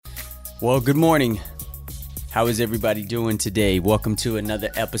Well, good morning. How is everybody doing today? Welcome to another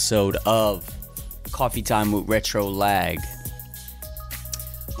episode of Coffee Time with Retro Lag.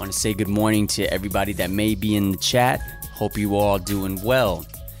 I want to say good morning to everybody that may be in the chat. Hope you all doing well.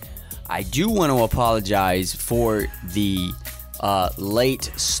 I do want to apologize for the late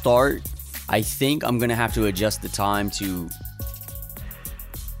start. I think I'm going to have to adjust the time to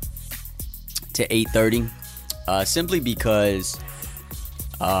 8:30, simply because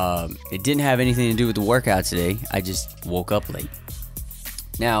it didn't have anything to do with the workout today. I just woke up late.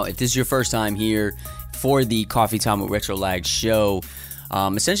 Now, if this is your first time here for the Coffee Time with Retro Lag show,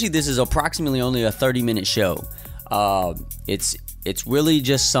 essentially this is approximately only a 30-minute show. It's really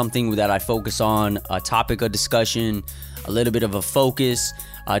just something that I focus on, a topic of discussion, a little bit of a focus.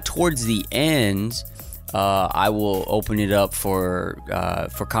 Towards the end, I will open it up for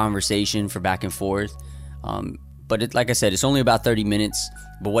conversation, for back and forth. But like I said, it's only about 30 minutes.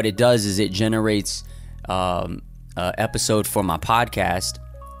 But what it does is it generates an episode for my podcast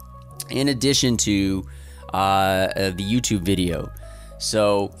in addition to the YouTube video.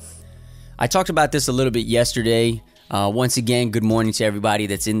 So I talked about this a little bit yesterday. Once again, good morning to everybody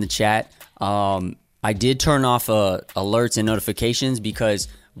that's in the chat. I did turn off alerts and notifications because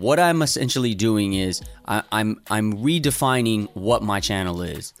what I'm essentially doing is I'm redefining what my channel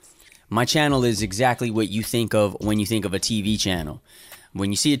is. My channel is exactly what you think of when you think of a TV channel. When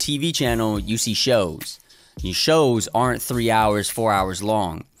you see a TV channel, you see shows. Your shows aren't 3 hours, 4 hours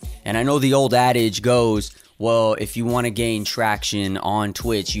long. And I know the old adage goes, well, if you want to gain traction on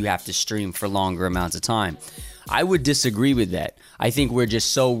Twitch, you have to stream for longer amounts of time. I would disagree with that. I think we're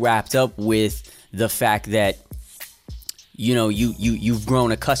just so wrapped up with the fact that, you know, you've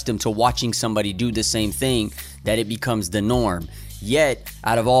grown accustomed to watching somebody do the same thing that it becomes the norm. Yet,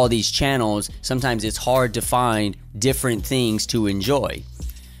 out of all these channels, sometimes it's hard to find different things to enjoy.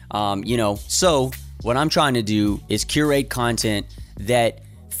 So what I'm trying to do is curate content that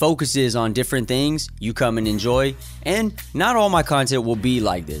focuses on different things you come and enjoy. And not all my content will be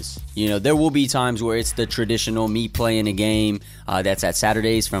like this. You know, there will be times where it's the traditional me playing a game that's at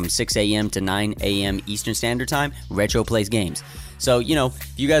Saturdays from 6 a.m. to 9 a.m. Eastern Standard Time. Retro plays games. So, you know,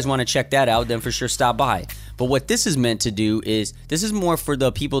 if you guys want to check that out, then for sure stop by. But what this is meant to do is, this is more for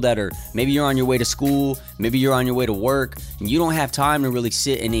the people that are, maybe you're on your way to school, maybe you're on your way to work, and you don't have time to really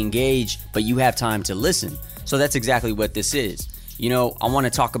sit and engage, but you have time to listen. So that's exactly what this is. You know, I want to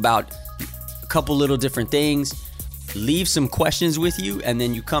talk about a couple little different things, leave some questions with you, and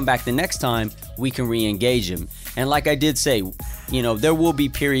then you come back the next time, we can re-engage them. And like I did say, you know, there will be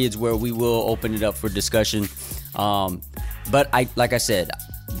periods where we will open it up for discussion. But like I said,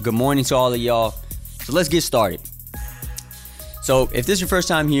 good morning to all of y'all. So let's get started. So if this is your first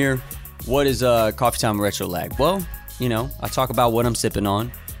time here, what is Coffee Time Retro Lag? Well, you know, I talk about what I'm sipping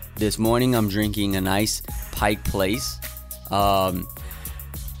on. This morning I'm drinking a nice Pike Place. Pike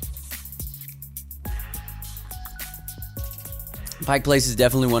Place is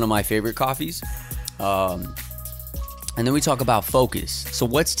definitely one of my favorite coffees. And then we talk about focus. So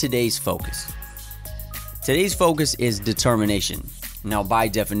what's today's focus? Today's focus is determination. Now, by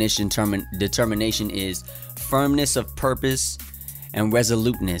definition, determination is firmness of purpose and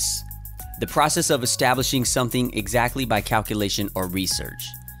resoluteness, the process of establishing something exactly by calculation or research.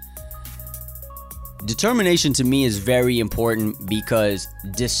 Determination to me is very important because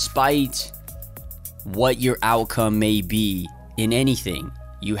despite what your outcome may be in anything,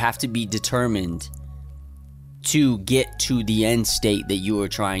 you have to be determined to get to the end state that you are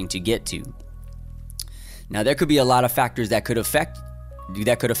trying to get to. Now, there could be a lot of factors that could affect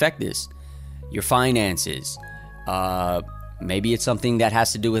this. Your finances. Maybe it's something that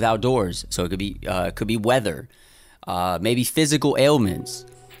has to do with outdoors. So it could be weather. Maybe physical ailments.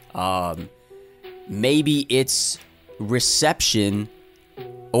 Maybe it's reception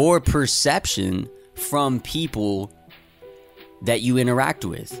or perception from people that you interact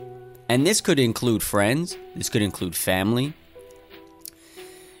with. And this could include friends. This could include family.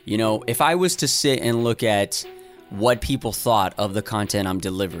 You know, if I was to sit and look at what people thought of the content I'm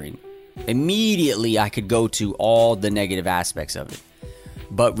delivering, immediately I could go to all the negative aspects of it.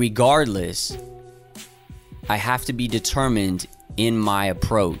 But regardless, I have to be determined in my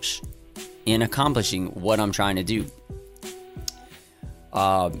approach in accomplishing what I'm trying to do.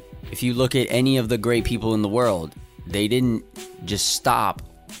 If you look at any of the great people in the world, they didn't just stop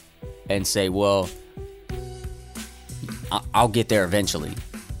and say, well, I'll get there eventually.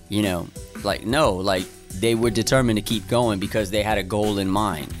 You know, they were determined to keep going because they had a goal in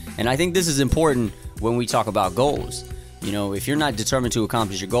mind. And I think this is important when we talk about goals. You know, if you're not determined to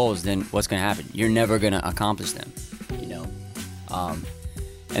accomplish your goals, then what's going to happen? You're never going to accomplish them, you know.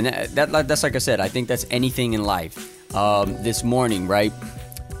 And that's like I said, I think that's anything in life. This morning, right?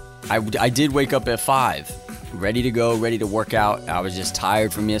 I did wake up at 5, ready to go, ready to work out. I was just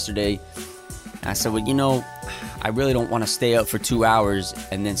tired from yesterday. I said, well, I really don't want to stay up for 2 hours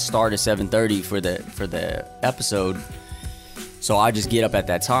and then start at 7:30 for the episode. So I just get up at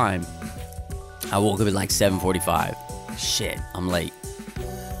that time. I woke up at like 7:45. Shit, I'm late.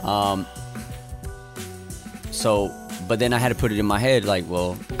 But then I had to put it in my head, like,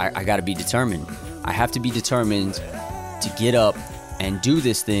 well, I got to be determined. I have to be determined to get up and do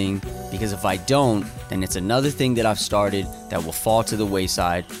this thing, because if I don't, then it's another thing that I've started that will fall to the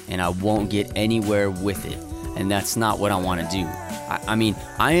wayside and I won't get anywhere with it. And that's not what I want to do. I mean,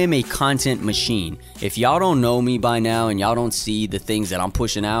 I am a content machine. If y'all don't know me by now and y'all don't see the things that I'm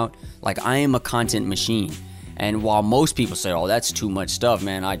pushing out, like, I am a content machine. And while most people say, oh, that's too much stuff,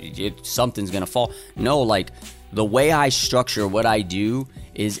 man, something's going to fall. No, like, the way I structure what I do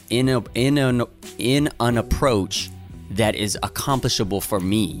is in an approach that is accomplishable for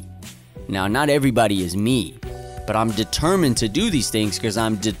me. Now, not everybody is me, but I'm determined to do these things because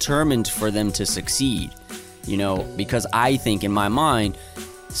I'm determined for them to succeed. Because I think in my mind,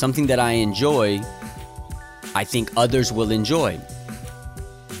 something that I enjoy, I think others will enjoy.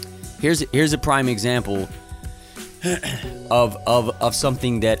 Here's a prime example of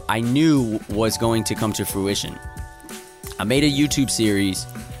something that I knew was going to come to fruition. I made a YouTube series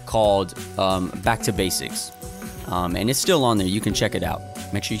called Back to Basics. And it's still on there. You can check it out.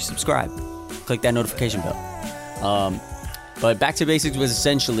 Make sure you subscribe. Click that notification bell. But Back to Basics was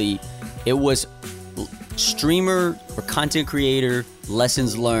essentially, it was streamer or content creator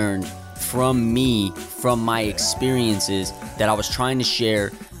lessons learned from me, from my experiences that I was trying to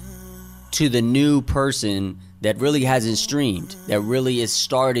share to the new person that really hasn't streamed, that really has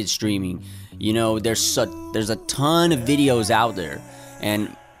started streaming. There's a ton of videos out there,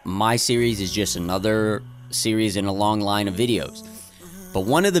 and my series is just another series in a long line of videos. But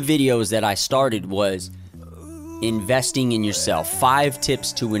one of the videos that I started was investing in yourself. 5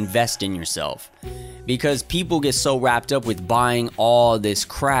 tips to invest in yourself. Because people get so wrapped up with buying all this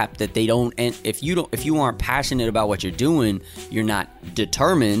crap that they don't, and if you aren't passionate about what you're doing, you're not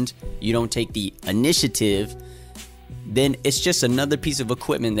determined, you don't take the initiative, then it's just another piece of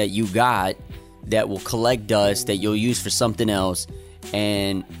equipment that you got that will collect dust that you'll use for something else,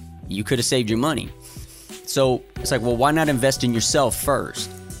 and you could have saved your money. So it's like, well, why not invest in yourself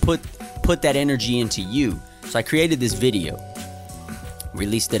first? Put that energy into you. So I created this video,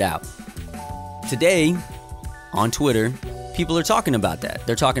 released it out. Today, on Twitter, people are talking about that.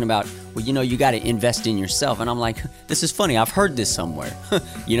 They're talking about, well, you got to invest in yourself. And I'm like, this is funny. I've heard this somewhere.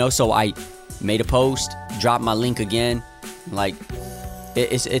 So I made a post, dropped my link again. Like,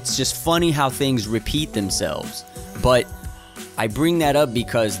 it's just funny how things repeat themselves. But I bring that up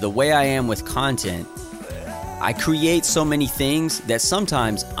because the way I am with content, I create so many things that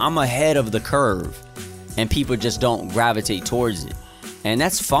sometimes I'm ahead of the curve and people just don't gravitate towards it. And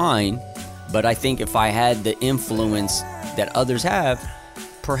that's fine. But I think if I had the influence that others have,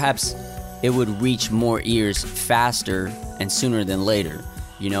 perhaps it would reach more ears faster and sooner than later,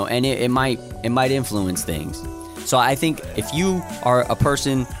 and it might influence things. So I think if you are a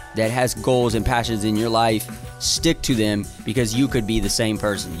person that has goals and passions in your life, stick to them, because you could be the same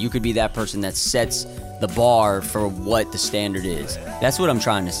person. You could be that person that sets the bar for what the standard is. That's what I'm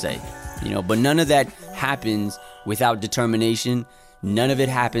trying to say, but none of that happens without determination. None of it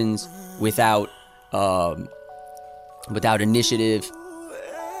happens without initiative.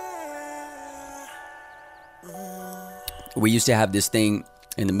 We used to have this thing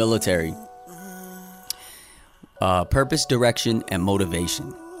in the military, purpose, direction, and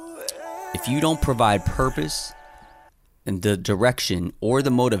motivation. If you don't provide purpose and the direction or the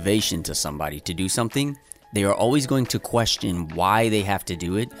motivation to somebody to do something, they are always going to question why they have to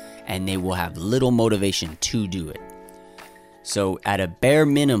do it, and they will have little motivation to do it. So at a bare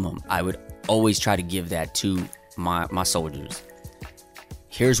minimum, I would always try to give that to my soldiers.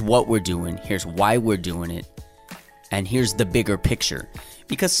 Here's what we're doing. Here's why we're doing it. And here's the bigger picture.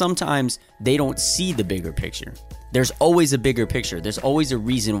 Because sometimes they don't see the bigger picture. There's always a bigger picture. There's always a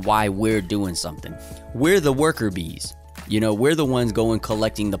reason why we're doing something. We're the worker bees. We're the ones going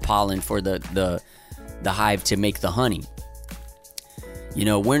collecting the pollen for the hive to make the honey.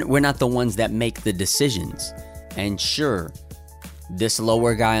 We're not the ones that make the decisions. And sure, this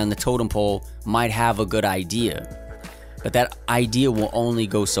lower guy on the totem pole might have a good idea, but that idea will only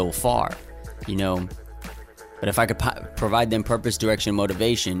go so far, But if I could provide them purpose, direction,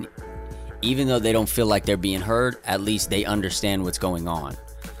 motivation, even though they don't feel like they're being heard, at least they understand what's going on.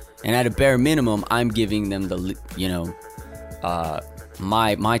 And at a bare minimum, I'm giving them the,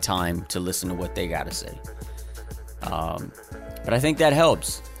 my time to listen to what they got to say. But I think that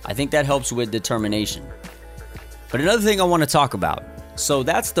helps. I think that helps with determination. But another thing I want to talk about. So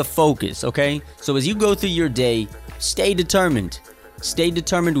that's the focus, okay? So as you go through your day, stay determined. Stay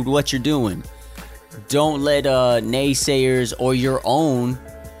determined with what you're doing. Don't let naysayers or your own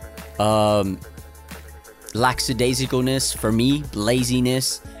lackadaisicalness, for me,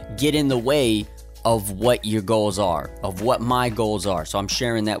 laziness, get in the way of what your goals are, of what my goals are. So I'm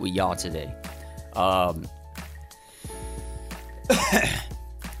sharing that with y'all today.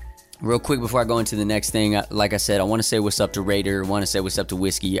 Real quick before I go into the next thing, like I said, I want to say what's up to Raider. I want to say what's up to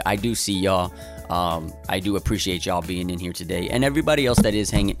Whiskey. I do see y'all. I do appreciate y'all being in here today. And everybody else that is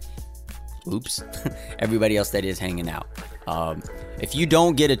hanging... Oops. Everybody else that is hanging out. If you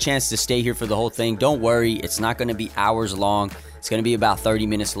don't get a chance to stay here for the whole thing, don't worry. It's not going to be hours long. It's going to be about 30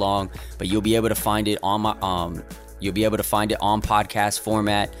 minutes long. But you'll be able to find it on my... You'll be able to find it on podcast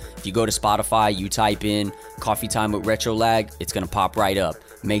format. If you go to Spotify, you type in Coffee Time with Retro Lag, it's going to pop right up.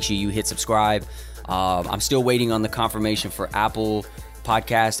 Make sure you hit subscribe. I'm still waiting on the confirmation for Apple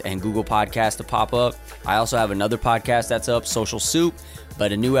Podcast and Google Podcast to pop up. I also have another podcast that's up, Social Soup,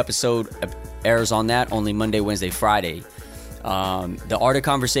 but a new episode airs on that only Monday, Wednesday, Friday. The Art of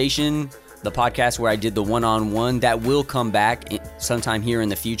Conversation, the podcast where I did the one-on-one, that will come back sometime here in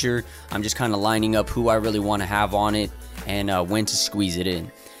the future. I'm just kind of lining up who I really want to have on it and when to squeeze it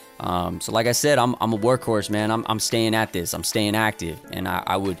in. So like I said, I'm a workhorse, man. I'm staying at this. I'm staying active, and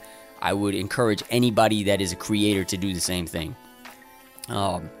I would encourage anybody that is a creator to do the same thing.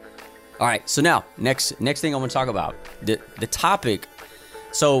 All right. So now, next thing I want to talk about the topic.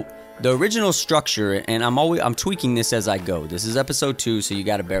 So the original structure, and I'm tweaking this as I go. This is episode 2, so you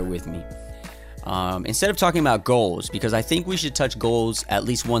got to bear with me. Instead of talking about goals, because I think we should touch goals at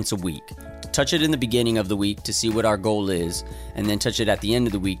least once a week. Touch it in the beginning of the week to see what our goal is, and then touch it at the end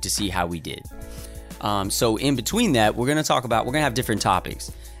of the week to see how we did. So in between that, we're going to have different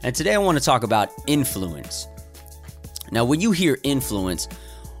topics. And today I want to talk about influence. Now, when you hear influence,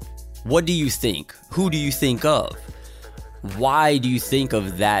 what do you think? Who do you think of? Why do you think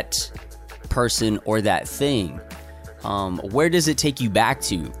of that person or that thing? Where does it take you back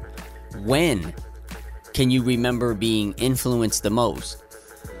to? When can you remember being influenced the most?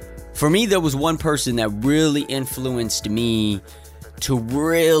 For me, there was one person that really influenced me to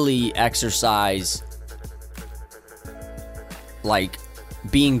really exercise, like,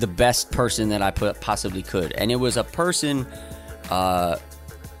 being the best person that I possibly could. And it was a person, I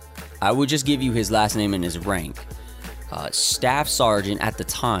would just give you his last name and his rank. Staff Sergeant at the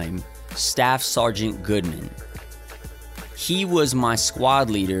time, Staff Sergeant Goodman. He was my squad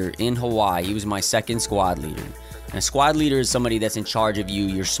leader in Hawaii. He was my second squad leader. And a squad leader is somebody that's in charge of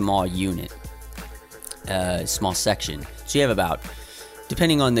your small unit, small section. So you have about,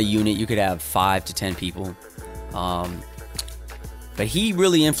 depending on the unit, you could have 5 to 10 people. But he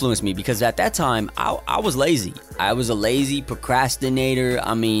really influenced me because at that time, I was lazy. I was a lazy procrastinator.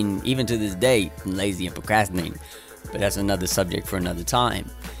 I mean, even to this day, I'm lazy and procrastinating. But that's another subject for another time.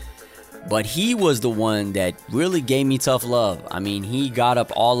 But he was the one that really gave me tough love. I mean, he got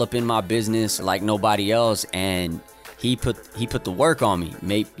all up in my business like nobody else, and he put the work on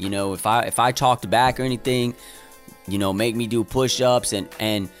me. If I talked back or anything, make me do push-ups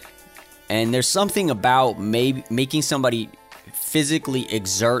and there's something about maybe making somebody physically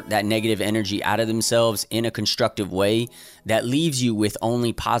exert that negative energy out of themselves in a constructive way that leaves you with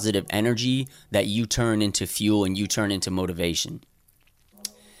only positive energy that you turn into fuel and you turn into motivation.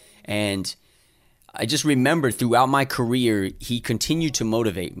 And I just remember throughout my career, he continued to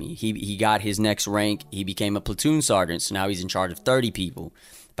motivate me. He got his next rank. He became a platoon sergeant. So now he's in charge of 30 people.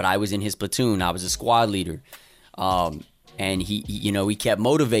 But I was in his platoon. I was a squad leader. And he kept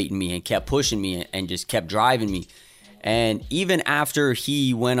motivating me and kept pushing me and just kept driving me. And even after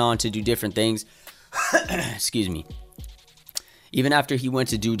he went on to do different things, excuse me, even after he went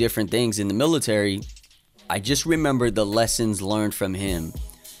to do different things in the military, I just remember the lessons learned from him.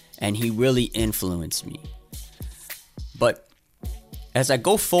 And he really influenced me. But as I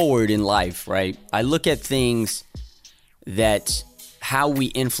go forward in life, right, I look at things that how we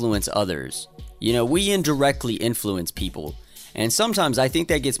influence others. We indirectly influence people. And sometimes I think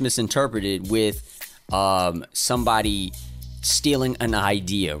that gets misinterpreted with somebody stealing an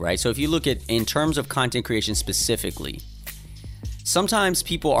idea, right? So if you look at in terms of content creation specifically, sometimes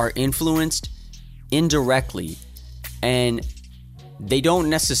people are influenced indirectly and they don't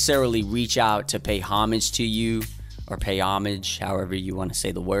necessarily reach out to pay homage to you or pay homage, however you want to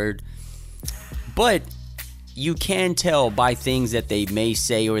say the word. But you can tell by things that they may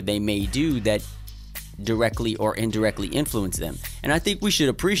say or they may do that directly or indirectly influence them. And I think we should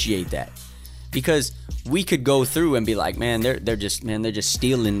appreciate that, because we could go through and be like, man, they're just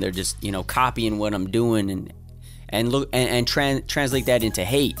stealing, they're just, copying what I'm doing, and translate that into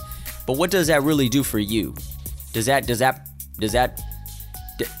hate. But what does that really do for you?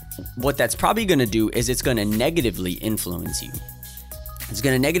 What that's probably going to do is it's going to negatively influence you. It's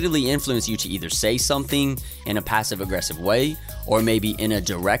going to negatively influence you to either say something in a passive-aggressive way, or maybe in a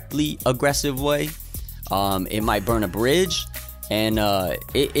directly aggressive way. It might burn a bridge, and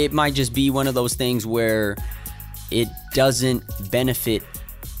it might just be one of those things where it doesn't benefit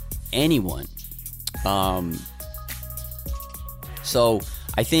anyone. So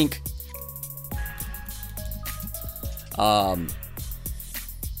I think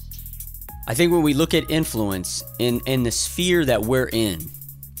when we look at influence in the sphere that we're in,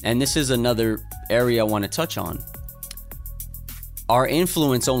 and this is another area I want to touch on, our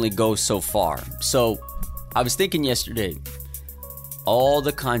influence only goes so far. So I was thinking yesterday, all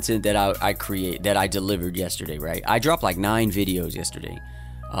the content that I create, that I delivered yesterday, right? I dropped like 9 videos yesterday.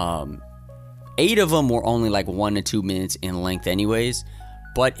 8 of them were only like 1 to 2 minutes in length anyways,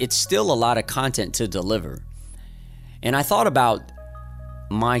 but it's still a lot of content to deliver. And I thought about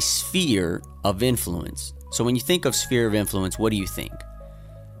my sphere of influence. So when you think of sphere of influence, what do you think?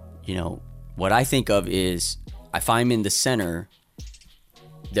 What I think of is, if I'm in the center,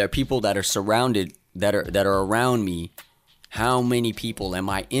 there are people that are surrounded, that are around me. How many people am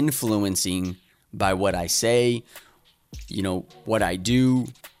I influencing by what I say, what I do,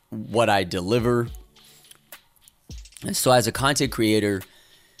 what I deliver? And so as a content creator,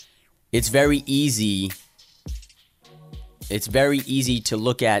 it's very easy to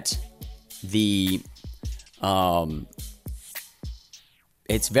look at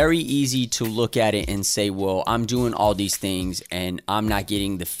it and say, well, I'm doing all these things and I'm not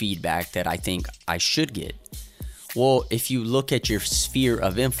getting the feedback that I think I should get. Well, if you look at your sphere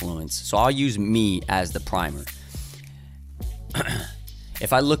of influence, so I'll use me as the primer.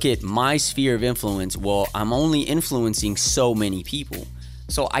 If I look at my sphere of influence, well, I'm only influencing so many people.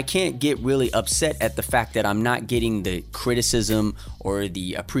 So I can't get really upset at the fact that I'm not getting the criticism or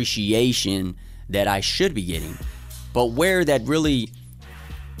the appreciation that I should be getting. But where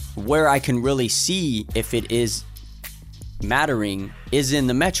I can really see if it is mattering is in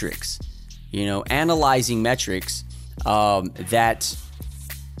the metrics. Analyzing metrics that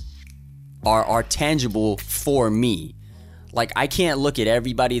are tangible for me. Like, I can't look at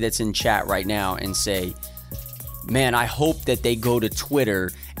everybody that's in chat right now and say, man, I hope that they go to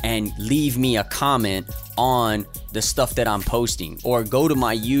Twitter and leave me a comment on the stuff that I'm posting, or go to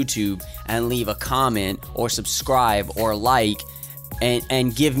my YouTube and leave a comment or subscribe or like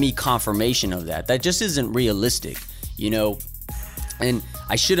and give me confirmation of that. That just isn't realistic, and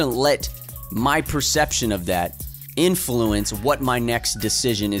I shouldn't let my perception of that influence what my next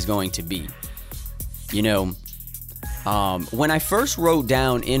decision is going to be. When I first wrote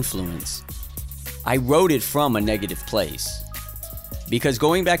down influence, I wrote it from a negative place, because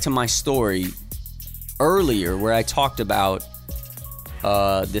going back to my story earlier where I talked about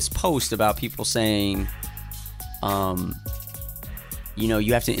this post about people saying,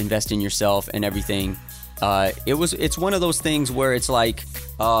 you have to invest in yourself and everything. It's one of those things where it's like,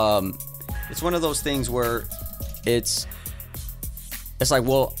 it's like,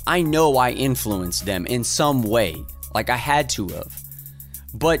 well, I know I influenced them in some way. Like, I had to have.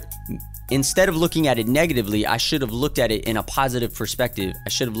 But instead of looking at it negatively, I should have looked at it in a positive perspective. I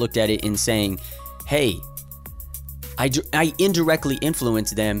should have looked at it in saying, hey, I indirectly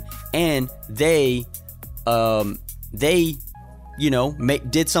influenced them, and they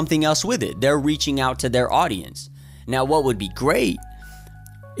did something else with it. They're reaching out to their audience. Now, what would be great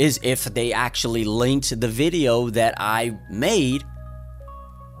is if they actually linked the video that I made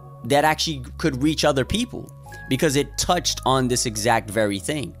that actually could reach other people, because it touched on this exact very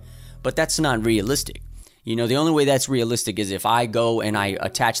thing. But that's not realistic. The only way that's realistic is if I go and I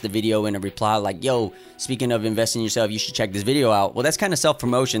attach the video in a reply like, yo, speaking of investing in yourself, you should check this video out. Well, that's kind of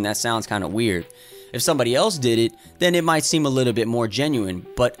self-promotion. That sounds kind of weird. If somebody else did it, then it might seem a little bit more genuine,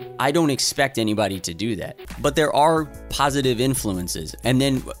 but I don't expect anybody to do that. But there are positive influences. And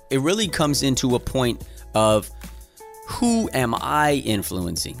then it really comes into a point of, who am I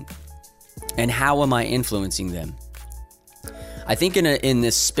influencing? And how am I influencing them? I think in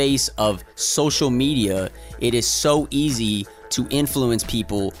this space of social media, it is so easy to influence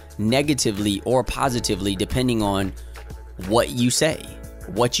people negatively or positively depending on what you say,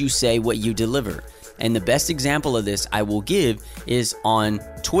 what you deliver. And the best example of this I will give is on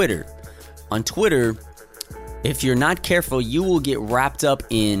Twitter. On Twitter, if you're not careful, you will get wrapped up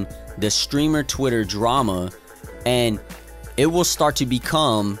in the streamer Twitter drama. And it will start to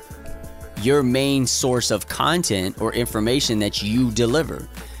become your main source of content or information that you deliver.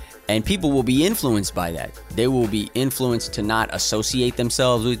 And people will be influenced by that. They will be influenced to not associate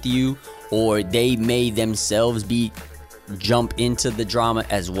themselves with you, or they may themselves jump into the drama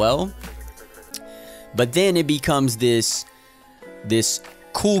as well. But then it becomes this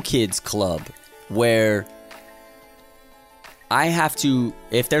cool kids club where I have to,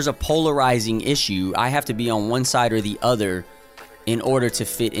 if there's a polarizing issue, I have to be on one side or the other in order to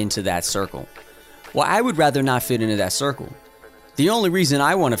fit into that circle. Well, I would rather not fit into that circle. The only reason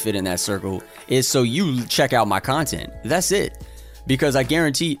I want to fit in that circle is so you check out my content. That's it. Because I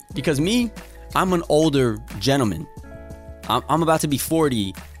guarantee, I'm an older gentleman. I'm about to be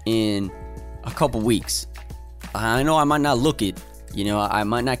 40 in a couple weeks. I know I might not look it, I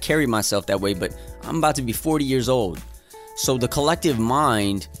might not carry myself that way, but I'm about to be 40 years old. So the collective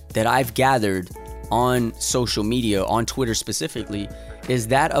mind that I've gathered on social media, on Twitter specifically, is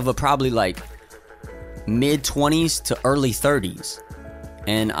that of a probably like mid 20s to early 30s.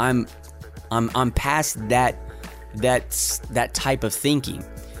 And I'm past that type of thinking.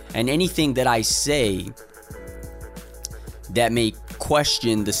 And anything that I say that may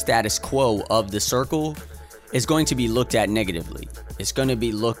question the status quo of the circle is going to be looked at negatively. It's going to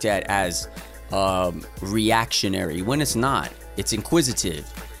be looked at as reactionary when it's not. It's inquisitive.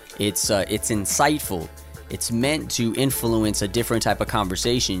 It's insightful. It's meant to influence a different type of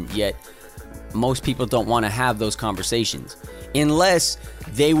conversation, yet most people don't want to have those conversations unless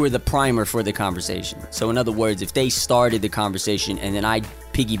they were the primer for the conversation. So in other words, if they started the conversation and then I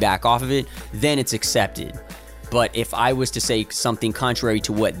piggyback off of it, then it's accepted. But if I was to say something contrary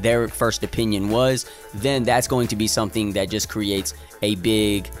to what their first opinion was, then that's going to be something that just creates a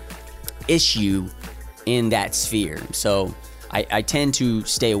big issue in that sphere. So I tend to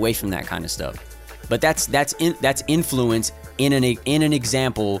stay away from that kind of stuff. But that's influence in an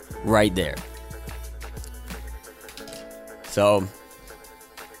example right there. So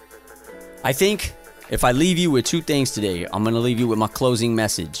I think if I leave you with two things today, I'm going to leave you with my closing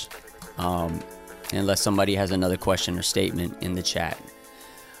message. Unless somebody has another question or statement in the chat.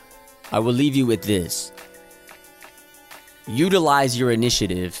 I will leave you with this. Utilize your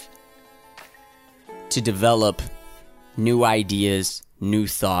initiative to develop new ideas, new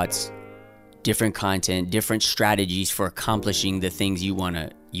thoughts, different content, different strategies for accomplishing the things you want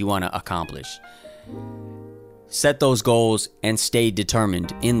to accomplish. Set those goals and stay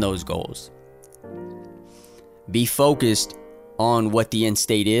determined in those goals. Be focused on what the end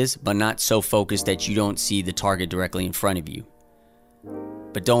state is, but not so focused that you don't see the target directly in front of you.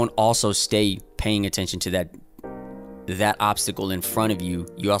 But don't also stay paying attention to that obstacle in front of you.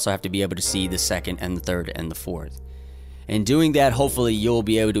 You also have to be able to see the second and the third and the fourth. In doing that, hopefully you'll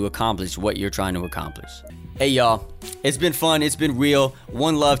be able to accomplish what you're trying to accomplish. Hey y'all, it's been fun, it's been real.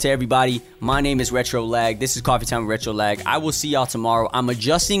 One love to everybody. My name is Retro Lag. This is Coffee Time with Retro Lag. I will see y'all tomorrow. I'm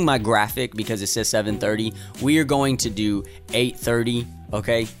adjusting my graphic because it says 7:30. We are going to do 8:30,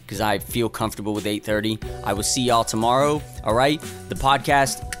 okay? Because I feel comfortable with 8:30. I will see y'all tomorrow, all right? The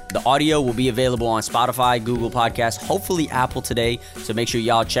podcast, the audio will be available on Spotify, Google Podcasts, hopefully Apple today. So make sure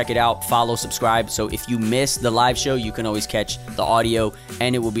y'all check it out, follow, subscribe. So if you miss the live show, you can always catch the audio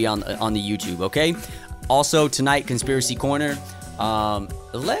and it will be on the YouTube, okay? Also, tonight, Conspiracy Corner. Fuck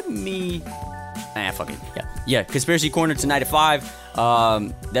it. Yeah, Conspiracy Corner tonight at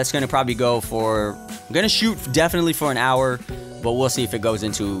 5. That's going to probably go for... I'm going to shoot definitely for an hour, but we'll see if it goes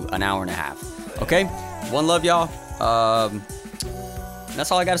into an hour and a half. Okay? One love, y'all. That's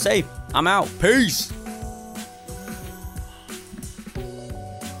all I got to say. I'm out. Peace.